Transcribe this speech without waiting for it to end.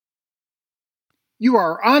You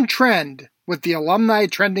are on trend with the Alumni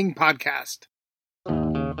Trending Podcast.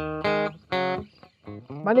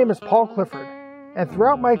 My name is Paul Clifford, and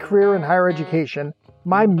throughout my career in higher education,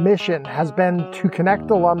 my mission has been to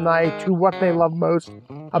connect alumni to what they love most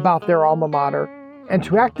about their alma mater, and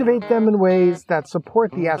to activate them in ways that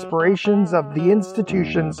support the aspirations of the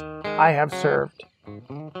institutions I have served.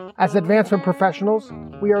 As advancement professionals,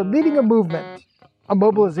 we are leading a movement, a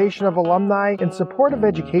mobilization of alumni in support of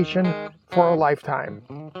education for a lifetime.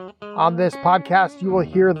 On this podcast, you will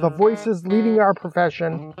hear the voices leading our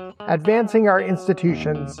profession, advancing our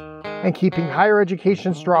institutions, and keeping higher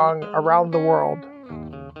education strong around the world.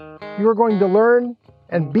 You are going to learn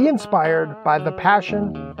and be inspired by the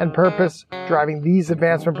passion and purpose driving these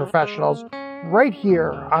advancement professionals right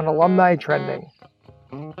here on Alumni Trending.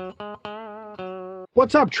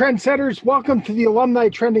 What's up, Trendsetters? Welcome to the Alumni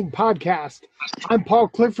Trending Podcast. I'm Paul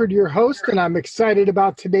Clifford, your host, and I'm excited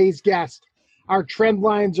about today's guest. Our trend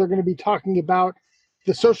lines are going to be talking about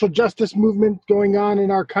the social justice movement going on in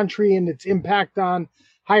our country and its impact on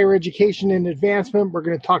higher education and advancement. We're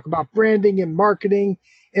going to talk about branding and marketing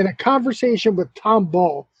in a conversation with Tom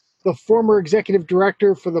Bull, the former executive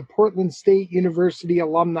director for the Portland State University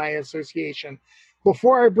Alumni Association.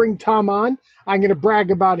 Before I bring Tom on, I'm going to brag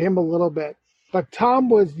about him a little bit. But Tom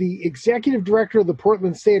was the executive director of the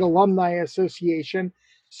Portland State Alumni Association,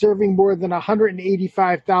 serving more than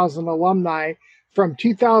 185,000 alumni from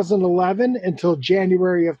 2011 until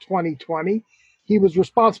January of 2020. He was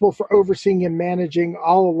responsible for overseeing and managing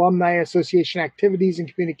all Alumni Association activities and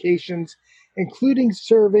communications, including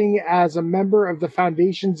serving as a member of the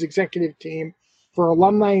foundation's executive team for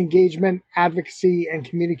alumni engagement, advocacy, and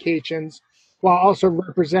communications, while also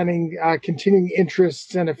representing continuing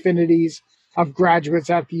interests and affinities of graduates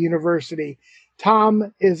at the university.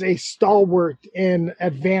 Tom is a stalwart in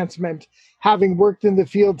advancement, having worked in the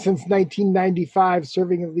field since 1995,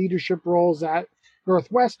 serving in leadership roles at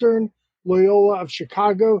Northwestern, Loyola of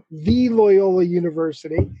Chicago, the Loyola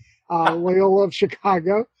University, Loyola of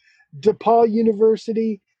Chicago, DePaul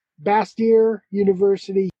University, Bastyr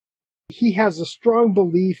University. He has a strong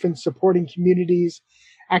belief in supporting communities,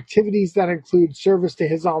 activities that include service to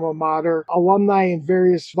his alma mater, alumni in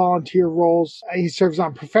various volunteer roles. He serves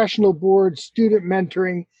on professional boards, student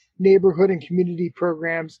mentoring, neighborhood and community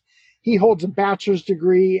programs. He holds a bachelor's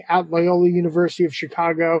degree at Loyola University of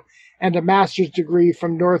Chicago and a master's degree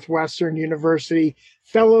from Northwestern University.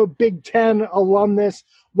 Fellow Big Ten alumnus,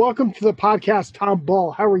 welcome to the podcast, Tom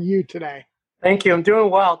Bull. How are you today? Thank you. I'm doing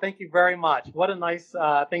well. Thank you very much. What a nice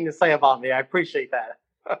thing to say about me. I appreciate that.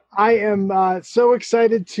 I am so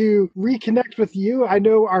excited to reconnect with you. I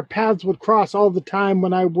know our paths would cross all the time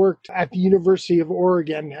when I worked at the University of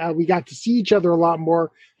Oregon. We got to see each other a lot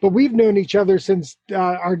more, but we've known each other since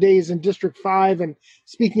our days in District 5 and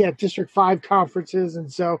speaking at District 5 conferences.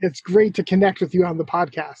 And so it's great to connect with you on the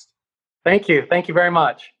podcast. Thank you. Thank you very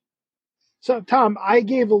much. So, Tom, I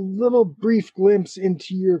gave a little brief glimpse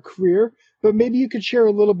into your career, but maybe you could share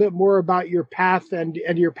a little bit more about your path and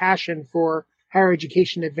your passion for higher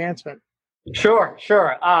education advancement. Sure.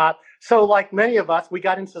 So like many of us, we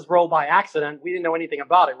got into this role by accident. We didn't know anything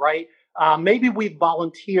about it, right? Maybe we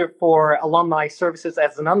volunteered for alumni services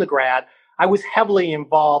as an undergrad. I was heavily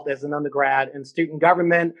involved as an undergrad in student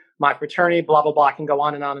government, my fraternity, blah, blah, blah. I can go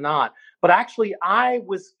on and on and on. But actually, I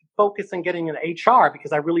was focused on getting an HR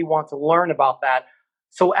because I really want to learn about that.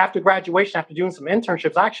 So after graduation, after doing some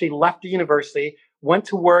internships, I actually left the university, went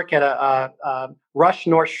to work at a Rush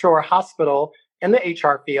North Shore hospital in the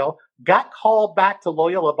HR field, got called back to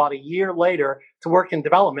Loyola about a year later to work in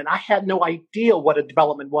development. I had no idea what a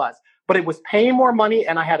development was, but it was paying more money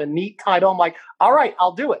and I had a neat title. I'm like, all right,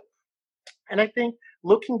 I'll do it. And I think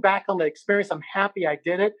looking back on the experience, I'm happy I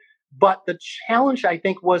did it. But the challenge, I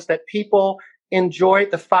think, was that people enjoyed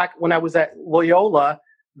the fact when I was at Loyola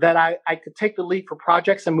that I could take the lead for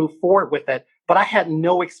projects and move forward with it. But I had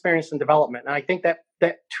no experience in development. And I think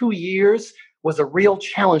that 2 years was a real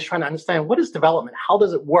challenge trying to understand what is development, how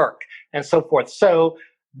does it work, and so forth. So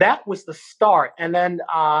that was the start. And then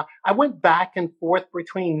I went back and forth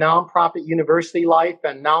between nonprofit university life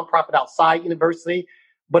and nonprofit outside university.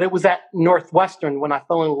 But it was at Northwestern when I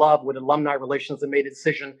fell in love with alumni relations and made a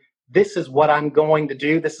decision, this is what I'm going to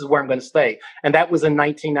do. This is where I'm going to stay. And that was in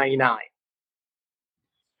 1999.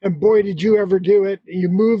 And boy, did you ever do it. You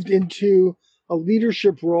moved into a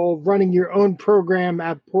leadership role running your own program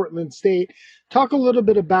at Portland State. Talk a little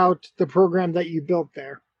bit about the program that you built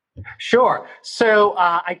there. Sure. So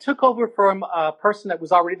I took over from a person that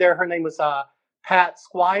was already there. Her name was Pat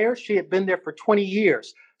Squire. She had been there for 20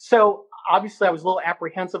 years. So obviously I was a little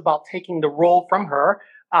apprehensive about taking the role from her.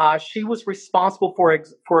 She was responsible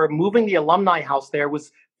for moving the alumni house there,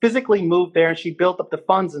 was physically moved there, and she built up the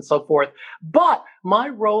funds and so forth. But my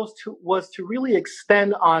role was to really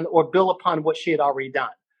extend on or build upon what she had already done.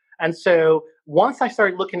 And so once I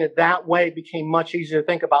started looking at it that way, it became much easier to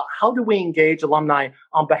think about how do we engage alumni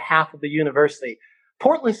on behalf of the university.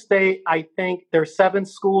 Portland State, I think there are 7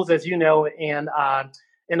 schools, as you know, in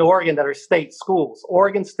Oregon that are state schools.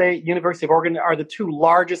 Oregon State, University of Oregon are the 2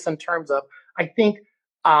 largest in terms of, I think,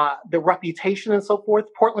 the reputation and so forth.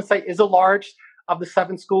 Portland State is a large of the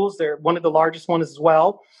 7 schools. They're one of the largest ones as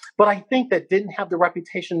well. But I think that didn't have the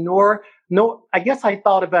reputation, I guess I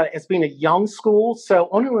thought about it as being a young school. So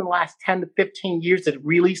only in the last 10 to 15 years did it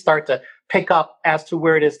really start to pick up as to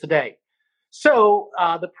where it is today. So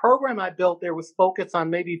the program I built there was focused on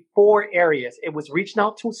maybe 4 areas. It was reaching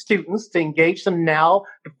out to students to engage them now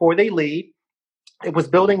before they leave. It was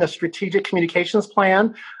building a strategic communications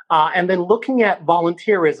plan, and then looking at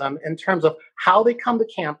volunteerism in terms of how they come to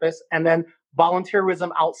campus, and then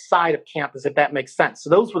volunteerism outside of campus, if that makes sense. So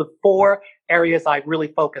those were the 4 areas I really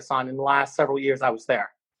focused on in the last several years I was there.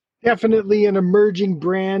 Definitely an emerging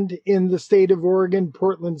brand in the state of Oregon,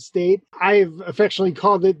 Portland State. I've affectionately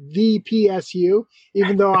called it the PSU,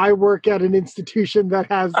 even though I work at an institution that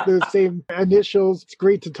has the same initials. It's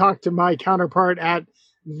great to talk to my counterpart at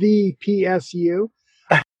the PSU.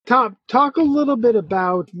 Talk a little bit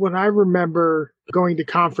about when I remember going to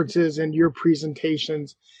conferences and your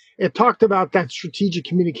presentations. It talked about that strategic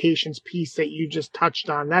communications piece that you just touched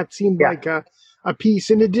on. That seemed like a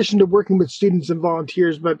piece, in addition to working with students and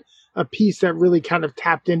volunteers, but a piece that really kind of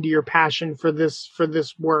tapped into your passion for this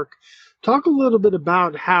work. Talk a little bit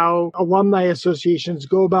about how alumni associations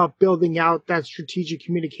go about building out that strategic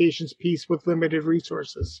communications piece with limited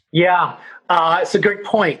resources. Yeah, it's a great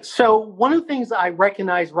point. So one of the things I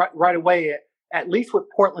recognized right away, at least with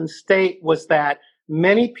Portland State, was that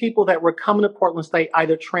many people that were coming to Portland State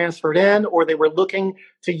either transferred in or they were looking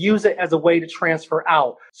to use it as a way to transfer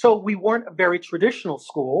out. So we weren't a very traditional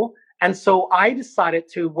school. And so I decided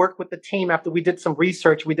to work with the team after we did some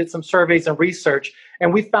research. We did some surveys and research,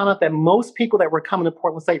 and we found out that most people that were coming to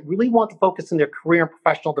Portland State really want to focus on their career and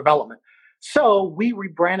professional development. So we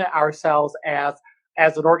rebranded ourselves as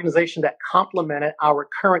an organization that complemented our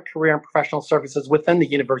current career and professional services within the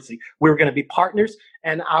university. We were going to be partners,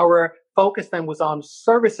 and our focus then was on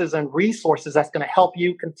services and resources that's going to help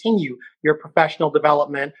you continue your professional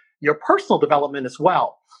development, your personal development as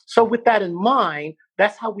well. So with that in mind,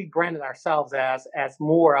 that's how we branded ourselves as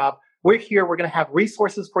more of, we're here, we're going to have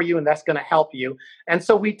resources for you, and that's going to help you. And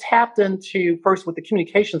so we tapped into, first with the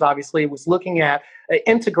communications, obviously, was looking at an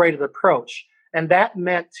integrated approach. And that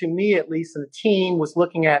meant, to me at least, and the team was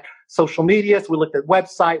looking at social medias, we looked at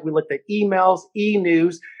website, we looked at emails,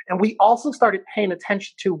 e-news, and we also started paying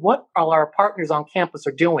attention to what all our partners on campus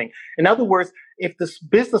are doing. In other words, if this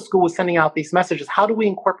business school is sending out these messages, how do we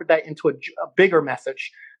incorporate that into a bigger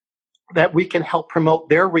message that we can help promote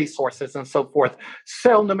their resources and so forth?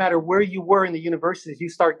 So no matter where you were in the universities, you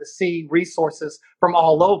start to see resources from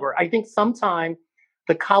all over. I think sometimes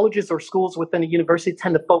the colleges or schools within the university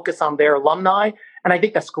tend to focus on their alumni, and I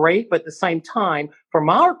think that's great. But at the same time, from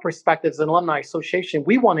our perspective as an alumni association,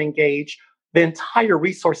 we want to engage the entire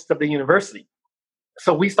resources of the university.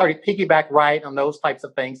 So we started piggyback right on those types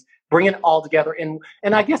of things, bringing it all together.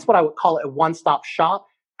 And I guess what I would call it a one-stop shop.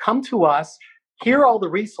 Come to us, hear all the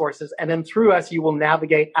resources, and then through us, you will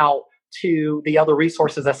navigate out to the other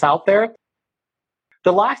resources that's out there.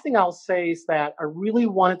 The last thing I'll say is that I really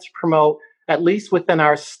wanted to promote, at least within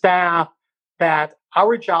our staff, that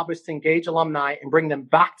our job is to engage alumni and bring them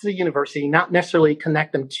back to the university, not necessarily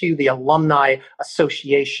connect them to the alumni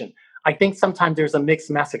association. I think sometimes there's a mixed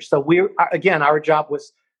message. So again, our job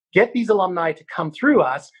was get these alumni to come through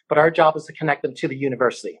us, but our job is to connect them to the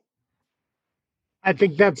university. I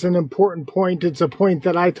think that's an important point. It's a point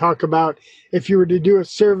that I talk about. If you were to do a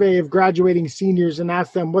survey of graduating seniors and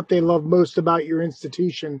ask them what they love most about your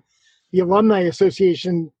institution, the Alumni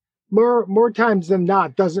Association, more times than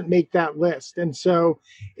not, doesn't make that list. And so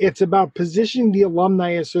it's about positioning the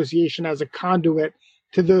Alumni Association as a conduit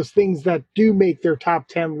to those things that do make their top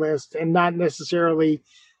 10 list, and not necessarily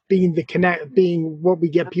being what we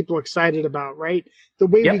get people excited about, right? The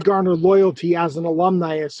way we garner loyalty as an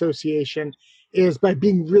alumni association is by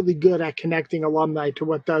being really good at connecting alumni to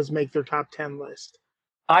what does make their top 10 list.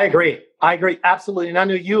 I agree. Absolutely. And I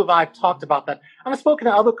know you and I have talked about that. And I've spoken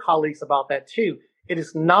to other colleagues about that too. It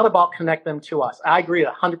is not about connecting them to us. I agree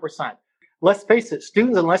 100%. Let's face it,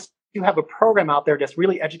 students, unless you have a program out there that's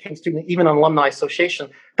really educating students, even an alumni association,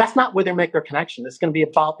 that's not where they make their connection. It's going to be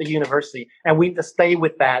about the university. And we need to stay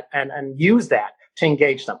with that and use that to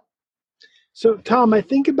engage them. So, Tom, I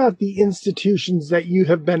think about the institutions that you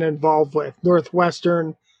have been involved with: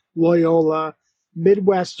 Northwestern, Loyola,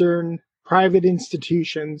 Midwestern, private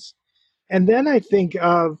institutions. And then I think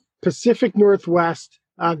of Pacific Northwest,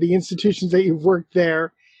 the institutions that you've worked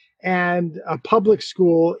there, and a public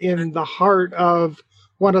school in the heart of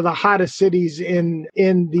one of the hottest cities in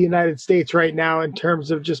the United States right now, in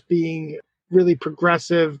terms of just being really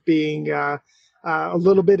progressive, being a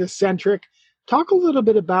little bit eccentric. Talk a little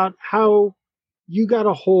bit about how you got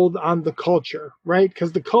a hold on the culture, right?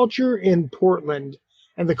 Because the culture in Portland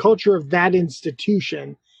and the culture of that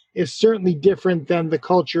institution is certainly different than the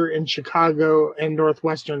culture in Chicago and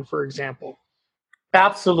Northwestern, for example.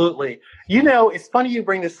 Absolutely. It's funny you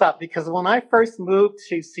bring this up because when I first moved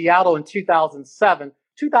to Seattle in 2006,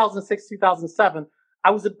 2007,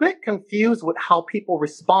 I was a bit confused with how people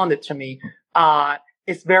responded to me.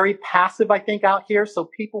 It's very passive, I think, out here. So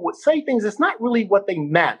people would say things, it's not really what they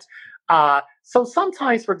meant. So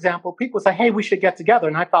sometimes, for example, people say, hey, we should get together.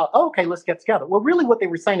 And I thought, oh, okay, let's get together. Well, really what they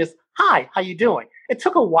were saying is, hi, how you doing? It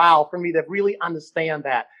took a while for me to really understand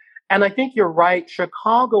that. And I think you're right.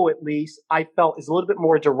 Chicago, at least, I felt is a little bit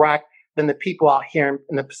more direct than the people out here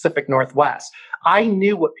in the Pacific Northwest. I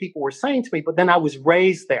knew what people were saying to me, but then I was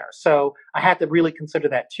raised there. So I had to really consider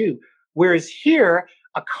that too. Whereas here,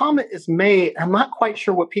 a comment is made. I'm not quite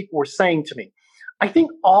sure what people were saying to me. I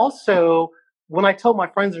think also when I told my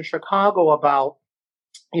friends in Chicago about,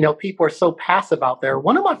 people are so passive out there,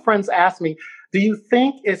 one of my friends asked me, do you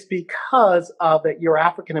think it's because of that you're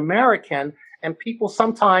African American and people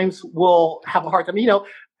sometimes will have a hard time?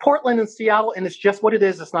 Portland and Seattle, and it's just what it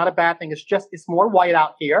is. It's not a bad thing. It's more white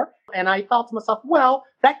out here. And I thought to myself, well,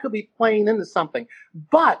 that could be playing into something.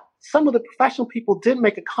 But some of the professional people did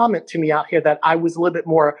make a comment to me out here that I was a little bit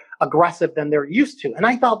more aggressive than they're used to. And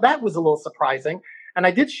I thought that was a little surprising. And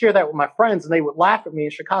I did share that with my friends, and they would laugh at me.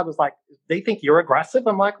 And Chicago's like, they think you're aggressive?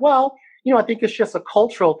 I'm like, well, I think it's just a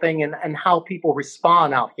cultural thing and how people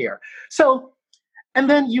respond out here. So, and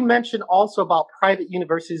then you mentioned also about private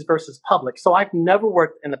universities versus public. So I've never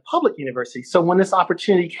worked in a public university. So when this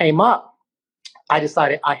opportunity came up, I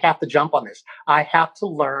decided I have to jump on this. I have to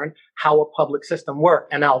learn how a public system works.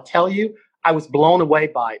 And I'll tell you, I was blown away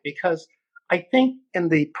by it because I think in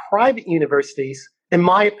the private universities, in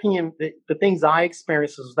my opinion, the things I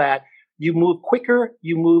experienced is that you move quicker,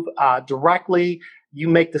 you move directly, you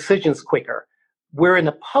make decisions quicker. Where in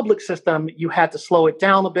the public system, you had to slow it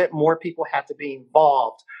down a bit, more people had to be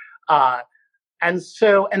involved. And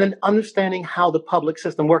then understanding how the public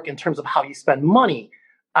system works in terms of how you spend money.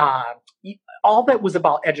 All that was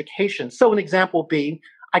about education. So an example being,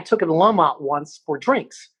 I took an alum out once for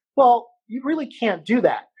drinks. Well, you really can't do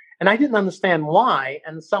that. And I didn't understand why.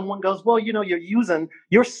 And someone goes, well,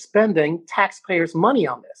 you're spending taxpayers' money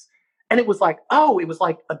on this. And it was like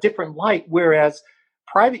a different light. Whereas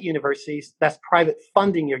private universities, that's private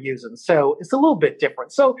funding you're using. So it's a little bit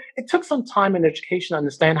different. So it took some time in education to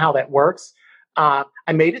understand how that works. I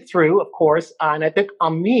made it through, of course. And I think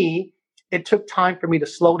on me, it took time for me to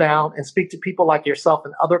slow down and speak to people like yourself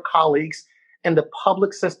and other colleagues in the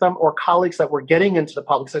public system or colleagues that were getting into the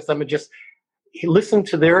public system and just listen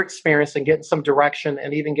to their experience and get some direction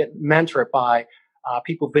and even get mentored by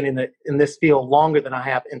people who've been in this field longer than I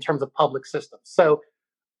have in terms of public systems. So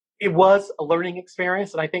it was a learning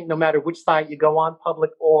experience. And I think no matter which side you go on,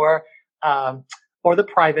 public or the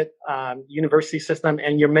private university system,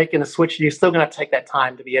 and you're making a switch, you're still going to take that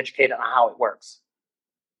time to be educated on how it works.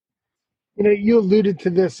 You alluded to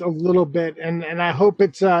this a little bit, and I hope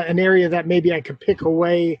it's an area that maybe I could pick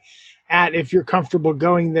away at if you're comfortable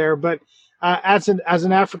going there. But as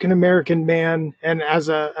an African American man and as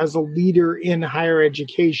a leader in higher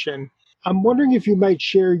education, I'm wondering if you might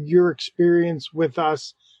share your experience with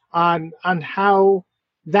us on how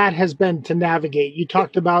that has been to navigate. You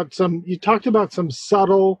talked about some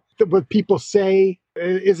subtle, what people say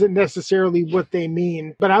isn't necessarily what they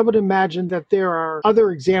mean, but I would imagine that there are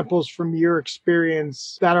other examples from your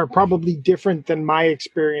experience that are probably different than my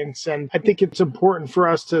experience. And I think it's important for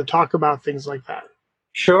us to talk about things like that.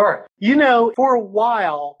 Sure. For a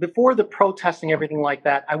while, before the protesting, everything like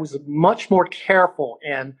that, I was much more careful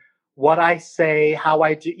in what I say, how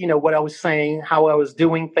I do, what I was saying, how I was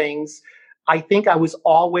doing things. I think I was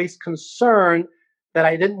always concerned that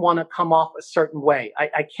I didn't want to come off a certain way.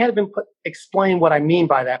 I can't even explain what I mean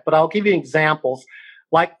by that, but I'll give you examples.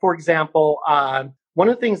 Like, for example, one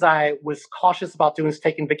of the things I was cautious about doing is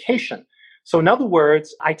taking vacation. So in other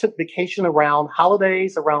words, I took vacation around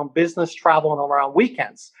holidays, around business travel, and around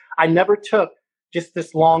weekends. I never took just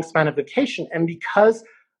this long span of vacation. And because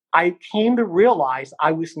I came to realize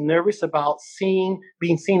I was nervous about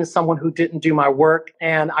being seen as someone who didn't do my work.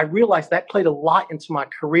 And I realized that played a lot into my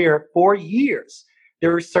career for years.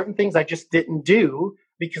 There were certain things I just didn't do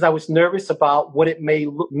because I was nervous about what it may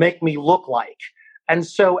make me look like. And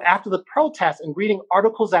so after the protest and reading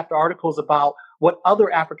articles after articles about what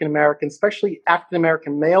other African Americans, especially African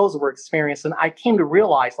American males, were experiencing, I came to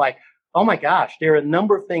realize, like, oh my gosh, there are a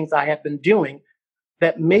number of things I have been doing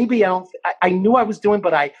that maybe I knew I was doing,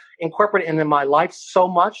 but I incorporated it into my life so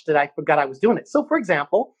much that I forgot I was doing it. So, for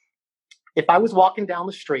example, if I was walking down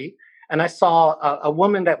the street and I saw a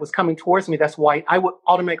woman that was coming towards me that's white, I would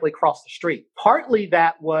automatically cross the street. Partly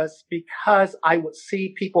that was because I would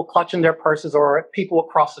see people clutching their purses or people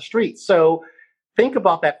across the street. So think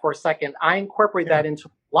about that for a second. I incorporate that into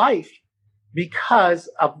life because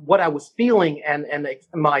of what I was feeling and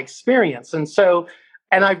my experience.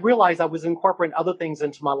 And I realized I was incorporating other things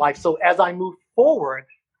into my life. So as I move forward,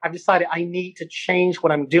 I've decided I need to change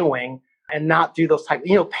what I'm doing and not do those types.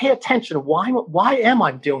 Pay attention. Why am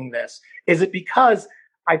I doing this? Is it because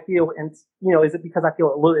I feel, is it because I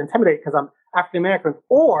feel a little intimidated because I'm African American,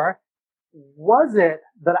 or was it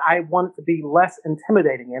that I wanted to be less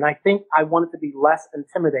intimidating? And I think I wanted to be less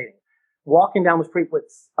intimidating. Walking down the street with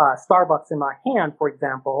Starbucks in my hand, for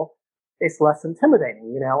example, it's less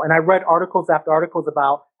intimidating, And I read articles after articles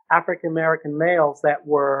about African American males that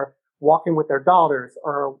were walking with their daughters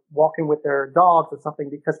or walking with their dogs or something,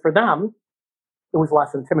 because for them, it was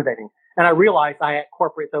less intimidating. And I realized I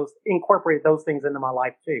incorporated those things into my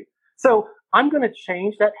life too. So I'm going to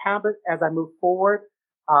change that habit as I move forward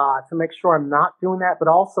to make sure I'm not doing that, but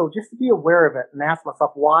also just to be aware of it and ask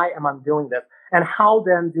myself, why am I doing this? And how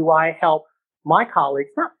then do I help my colleagues,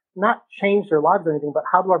 not change their lives or anything, but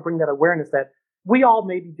how do I bring that awareness that we all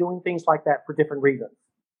may be doing things like that for different reasons?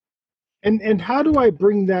 And how do I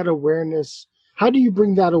bring that awareness? How do you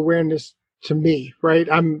bring that awareness to me, right?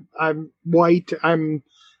 I'm white. I'm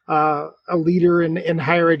a leader in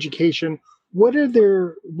higher education. What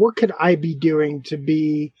could I be doing to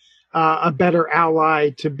be a better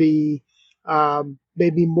ally, to be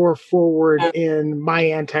maybe more forward in my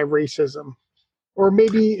anti-racism? Or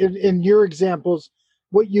maybe in your examples,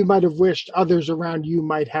 what you might have wished others around you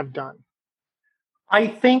might have done? I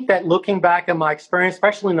think that looking back at my experience,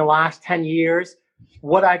 especially in the last 10 years,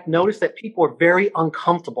 what I've noticed that people are very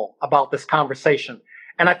uncomfortable about this conversation.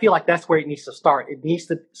 And I feel like that's where it needs to start.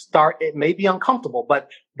 It may be uncomfortable, but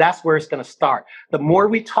that's where it's going to start. The more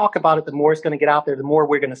we talk about it, the more it's going to get out there, the more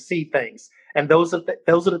we're going to see things. And those are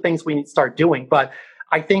the things we need to start doing. But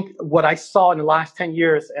I think what I saw in the last 10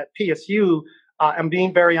 years at PSU, I'm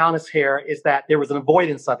being very honest here, is that there was an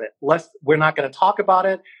avoidance of it. We're not going to talk about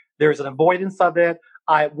it. There's an avoidance of it.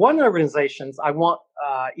 One organizations, I won't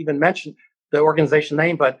even mention the organization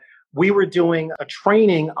name, but we were doing a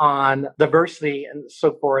training on diversity and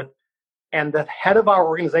so forth. And the head of our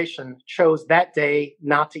organization chose that day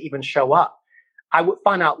not to even show up. I would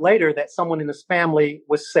find out later that someone in his family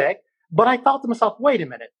was sick, but I thought to myself, wait a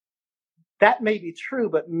minute, that may be true,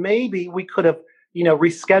 but maybe we could have,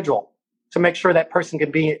 rescheduled to make sure that person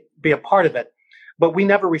can be a part of it. But we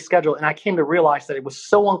never rescheduled. And I came to realize that it was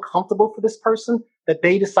so uncomfortable for this person that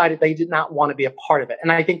they decided they did not want to be a part of it.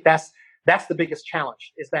 And I think that's the biggest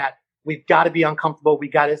challenge, is that we've got to be uncomfortable. We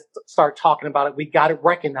got to start talking about it. We got to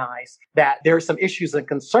recognize that there are some issues and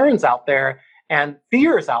concerns out there and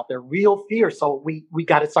fears out there, real fear. So we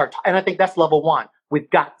got to start. And I think that's level one. We've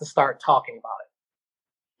got to start talking about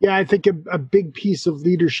it. Yeah, I think a big piece of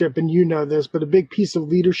leadership, and you know this, but a big piece of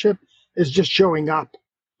leadership is just showing up.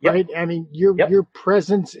 Yep. Right? I mean, your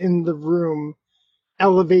presence in the room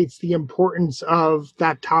elevates the importance of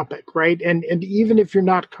that topic, right? And even if you're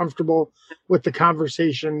not comfortable with the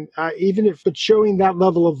conversation, even if it's showing that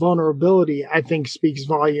level of vulnerability, I think speaks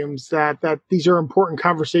volumes that these are important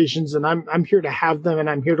conversations, and I'm here to have them, and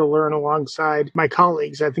I'm here to learn alongside my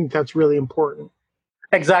colleagues. I think that's really important.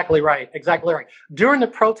 Exactly right. Exactly right. During the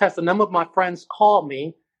protest, a number of my friends called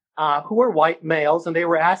me, who were white males, and they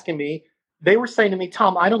were asking me. They were saying to me,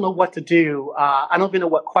 Tom, I don't know what to do. I don't even know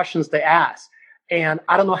what questions to ask. And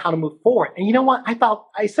I don't know how to move forward. And you know what?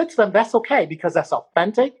 I said to them, that's okay, because that's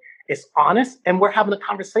authentic, it's honest, and we're having a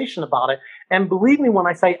conversation about it. And believe me when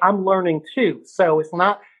I say I'm learning too. So it's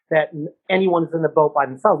not that anyone's in the boat by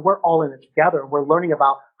themselves. We're all in it together. We're learning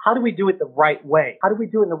about how do we do it the right way? How do we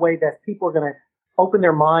do it in a way that people are going to open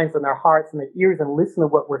their minds and their hearts and their ears and listen to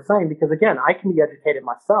what we're saying? Because again, I can be educated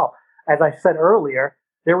myself. As I said earlier,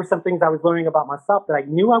 there were some things I was learning about myself that I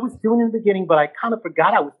knew I was doing in the beginning, but I kind of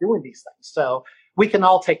forgot I was doing these things. So we can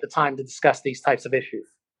all take the time to discuss these types of issues.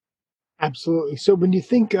 Absolutely. So when you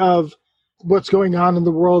think of what's going on in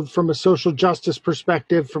the world from a social justice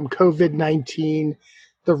perspective, from COVID-19,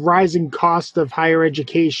 the rising cost of higher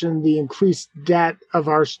education, the increased debt of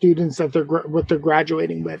our students that what they're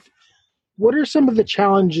graduating with. What are some of the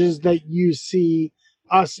challenges that you see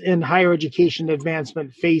us in higher education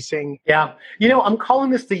advancement facing? Yeah. I'm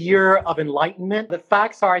calling this the year of enlightenment. The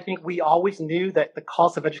facts are, I think we always knew that the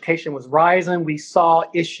cost of education was rising. We saw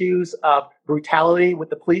issues of brutality with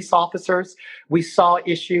the police officers. We saw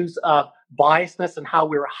issues of biasness and how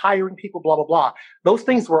we were hiring people, blah, blah, blah. Those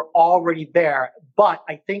things were already there. But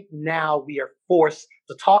I think now we are forced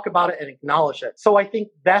to talk about it and acknowledge it. So I think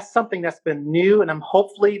that's something that's been new. And I'm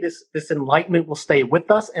hopefully this enlightenment will stay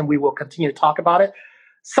with us and we will continue to talk about it.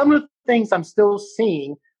 Some of the things I'm still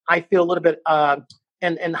seeing, I feel a little bit,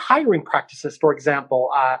 and hiring practices, for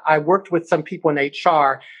example. I worked with some people in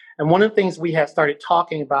HR, and one of the things we have started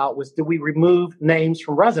talking about was, do we remove names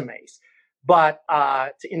from resumes? But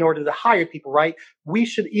in order to hire people, right, we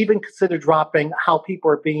should even consider dropping how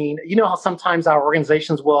people are being, how sometimes our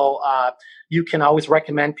organizations will, you can always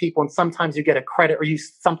recommend people, and sometimes you get a credit or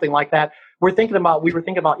use something like that. We were thinking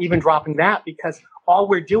about even dropping that because all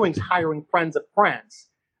we're doing is hiring friends of friends.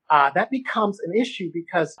 That becomes an issue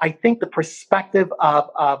because I think the perspective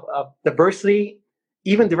of diversity,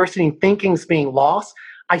 even diversity in thinking, is being lost.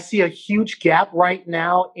 I see a huge gap right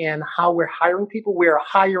now in how we're hiring people. We're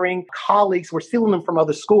hiring colleagues. We're stealing them from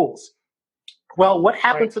other schools. Well, what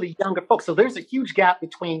happened to the younger folks? So there's a huge gap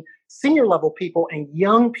between senior level people and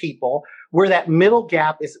young people where that middle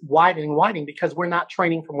gap is widening because we're not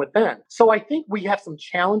training from within. So I think we have some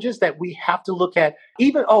challenges that we have to look at.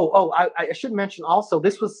 Even, I should mention also,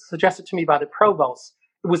 this was suggested to me by the provost.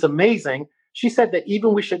 It was amazing. She said that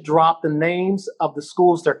even we should drop the names of the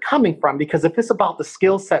schools they're coming from, because if it's about the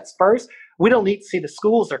skill sets first, we don't need to see the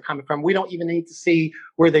schools they're coming from. We don't even need to see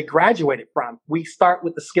where they graduated from. We start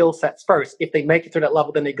with the skill sets first. If they make it to that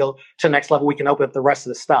level, then they go to the next level. We can open up the rest of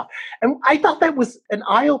the stuff. And I thought that was an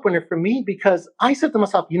eye-opener for me because I said to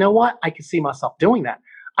myself, you know what? I can see myself doing that.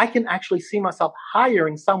 I can actually see myself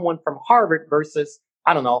hiring someone from Harvard versus,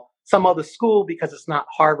 I don't know, some other school because it's not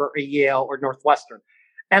Harvard or Yale or Northwestern.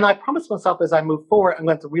 And I promised myself as I move forward, I'm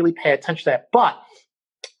going to really pay attention to that. But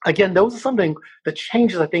again, those are the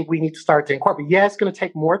changes I think we need to start to incorporate. Yeah, it's going to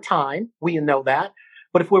take more time. We know that.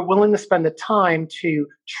 But if we're willing to spend the time to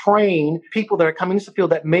train people that are coming into the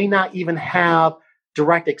field that may not even have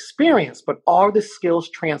direct experience, but are the skills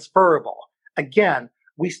transferable? Again,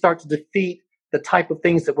 we start to defeat the type of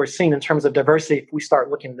things that we're seeing in terms of diversity if we start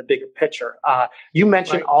looking at the bigger picture. You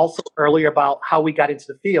mentioned also earlier about how we got into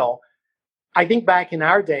the field. I think back in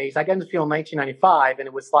our days, I got into the field in 1995, and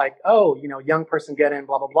it was like, young person get in,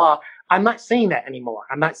 blah, blah, blah. I'm not seeing that anymore.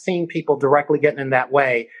 I'm not seeing people directly getting in that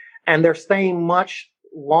way. And they're staying much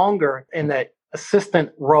longer in that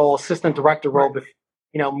assistant director role,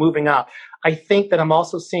 moving up. I think that I'm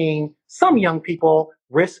also seeing some young people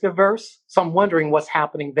risk averse. So I'm wondering what's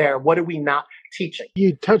happening there. What are we not teaching?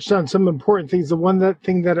 You touched on some important things.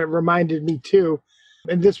 Thing that it reminded me too,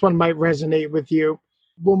 and this one might resonate with you.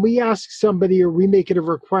 When we ask somebody or we make it a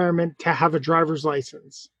requirement to have a driver's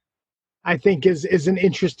license, I think is an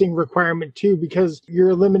interesting requirement too, because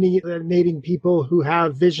you're eliminating people who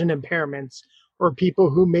have vision impairments or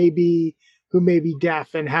people who may be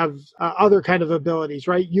deaf and have other kind of abilities,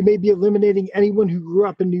 right? You may be eliminating anyone who grew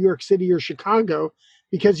up in New York City or Chicago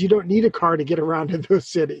because you don't need a car to get around in those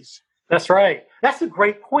cities. That's right. That's a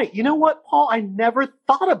great point. You know what, Paul? I never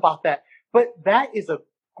thought about that, but that is a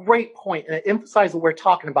great point, and it emphasizes what we're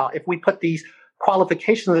talking about. If we put these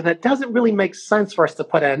qualifications in, it doesn't really make sense for us to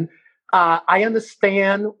put in. I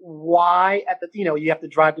understand why you have to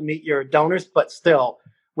drive to meet your donors, but still,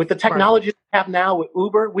 with the technology we have now with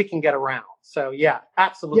Uber, we can get around. So yeah,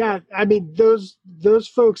 absolutely. Yeah, I mean those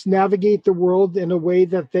folks navigate the world in a way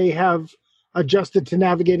that they have adjusted to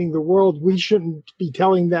navigating the world. We shouldn't be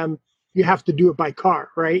telling them you have to do it by car,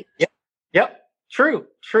 right? Yep. True.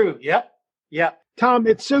 Yep. Tom,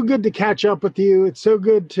 it's so good to catch up with you. It's so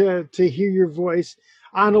good to hear your voice.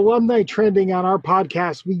 On Alumni Trending on our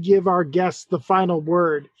podcast, we give our guests the final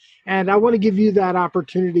word. And I want to give you that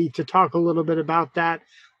opportunity to talk a little bit about that.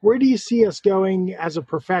 Where do you see us going as a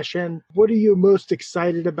profession? What are you most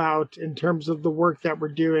excited about in terms of the work that we're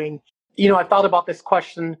doing? I thought about this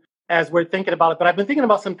question as we're thinking about it, but I've been thinking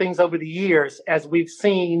about some things over the years as we've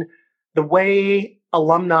seen the way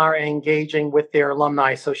alumni are engaging with their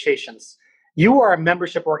alumni associations. You are a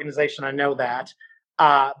membership organization, I know that.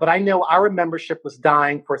 But I know our membership was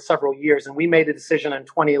dying for several years, and we made a decision in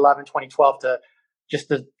 2011, 2012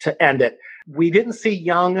 to end it. We didn't see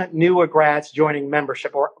young, newer grads joining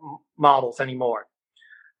membership or models anymore.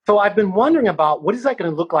 So I've been wondering about what is that going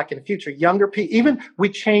to look like in the future? Younger people, even we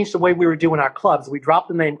changed the way we were doing our clubs. We dropped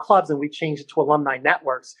the name clubs and we changed it to alumni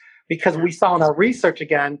networks because we saw in our research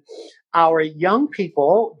again, our young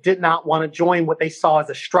people did not want to join what they saw as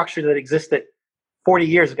a structure that existed 40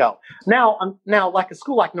 years ago. Now, like a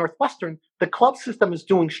school like Northwestern, the club system is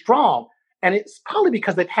doing strong. And it's probably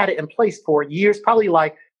because they've had it in place for years, probably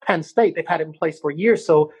like Penn State, they've had it in place for years.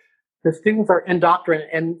 So the students are indoctrinated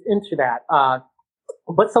into that.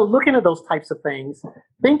 But so looking at those types of things,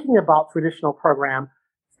 thinking about traditional program,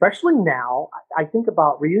 especially now, I think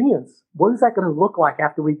about reunions. What is that going to look like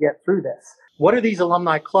after we get through this? What are these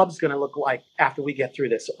alumni clubs going to look like after we get through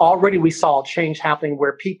this? Already we saw a change happening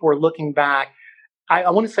where people are looking back. I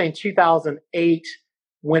want to say in 2008,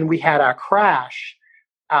 when we had our crash,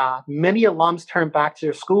 many alums turned back to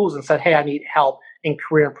their schools and said, hey, I need help in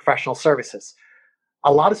career and professional services.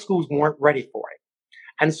 A lot of schools weren't ready for it.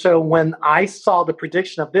 And so when I saw the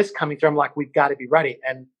prediction of this coming through, I'm like, we've got to be ready.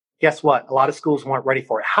 And guess what? A lot of schools weren't ready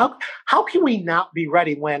for it. How can we not be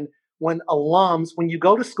ready when alums, when you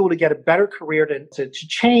go to school to get a better career, to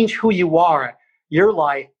change who you are, your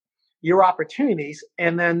life, your opportunities,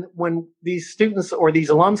 and then when these students or these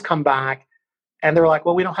alums come back and they're like,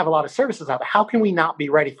 well, we don't have a lot of services out there. How can we not be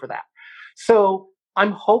ready for that? So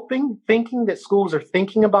I'm thinking that schools are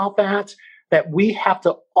thinking about that we have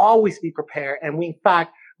to always be prepared. And in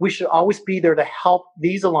fact, we should always be there to help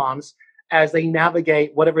these alums as they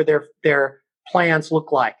navigate whatever their plans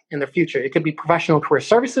look like in the future. It could be professional career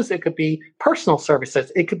services. It could be personal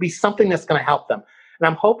services. It could be something that's going to help them. And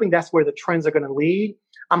I'm hoping that's where the trends are going to lead.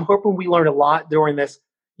 I'm hoping we learn a lot during this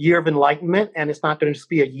year of enlightenment, and it's not going to just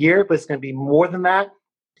be a year, but it's going to be more than that.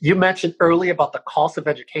 You mentioned earlier about the cost of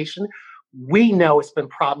education. We know it's been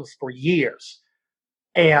problems for years.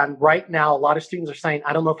 And right now, a lot of students are saying,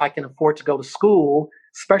 I don't know if I can afford to go to school,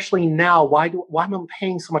 especially now. Why am I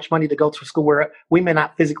paying so much money to go to a school where we may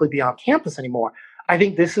not physically be on campus anymore? I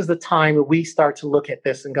think this is the time where we start to look at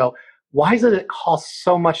this and go, why does it cost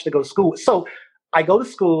so much to go to school? So I go to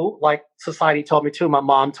school like society told me to. My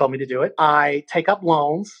mom told me to do it. I take up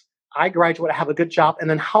loans. I graduate. I have a good job. And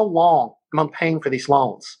then how long am I paying for these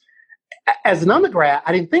loans? As an undergrad,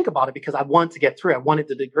 I didn't think about it because I wanted to get through. I wanted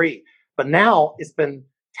the degree. But now it's been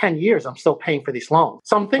 10 years, I'm still paying for these loans.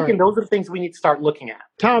 So I'm thinking those are the things we need to start looking at.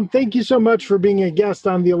 Tom, thank you so much for being a guest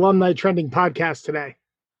on the Alumni Trending podcast today.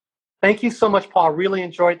 Thank you so much, Paul. Really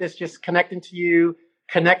enjoyed this, just connecting to you,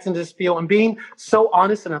 connecting to this field, and being so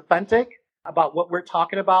honest and authentic about what we're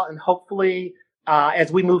talking about. And hopefully,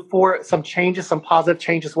 as we move forward, some positive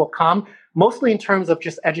changes will come, mostly in terms of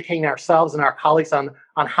just educating ourselves and our colleagues on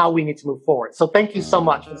how we need to move forward. So thank you so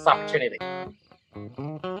much for this opportunity.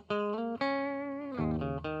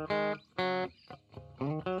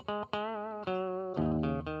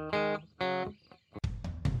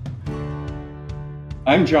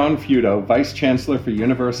 I'm John Feudo, Vice Chancellor for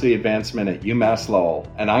University Advancement at UMass Lowell,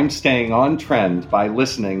 and I'm staying on trend by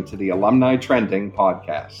listening to the Alumni Trending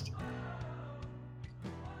podcast.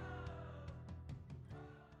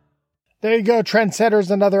 There you go,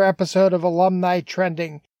 Trendsetters, another episode of Alumni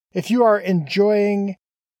Trending. If you are enjoying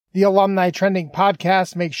the Alumni Trending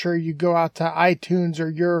podcast, make sure you go out to iTunes or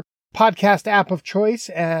your podcast app of choice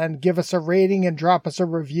and give us a rating and drop us a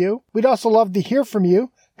review. We'd also love to hear from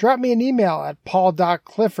you. Drop me an email at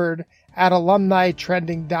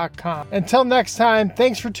paul.clifford@alumnitrending.com. Until next time,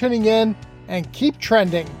 thanks for tuning in and keep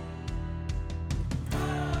trending.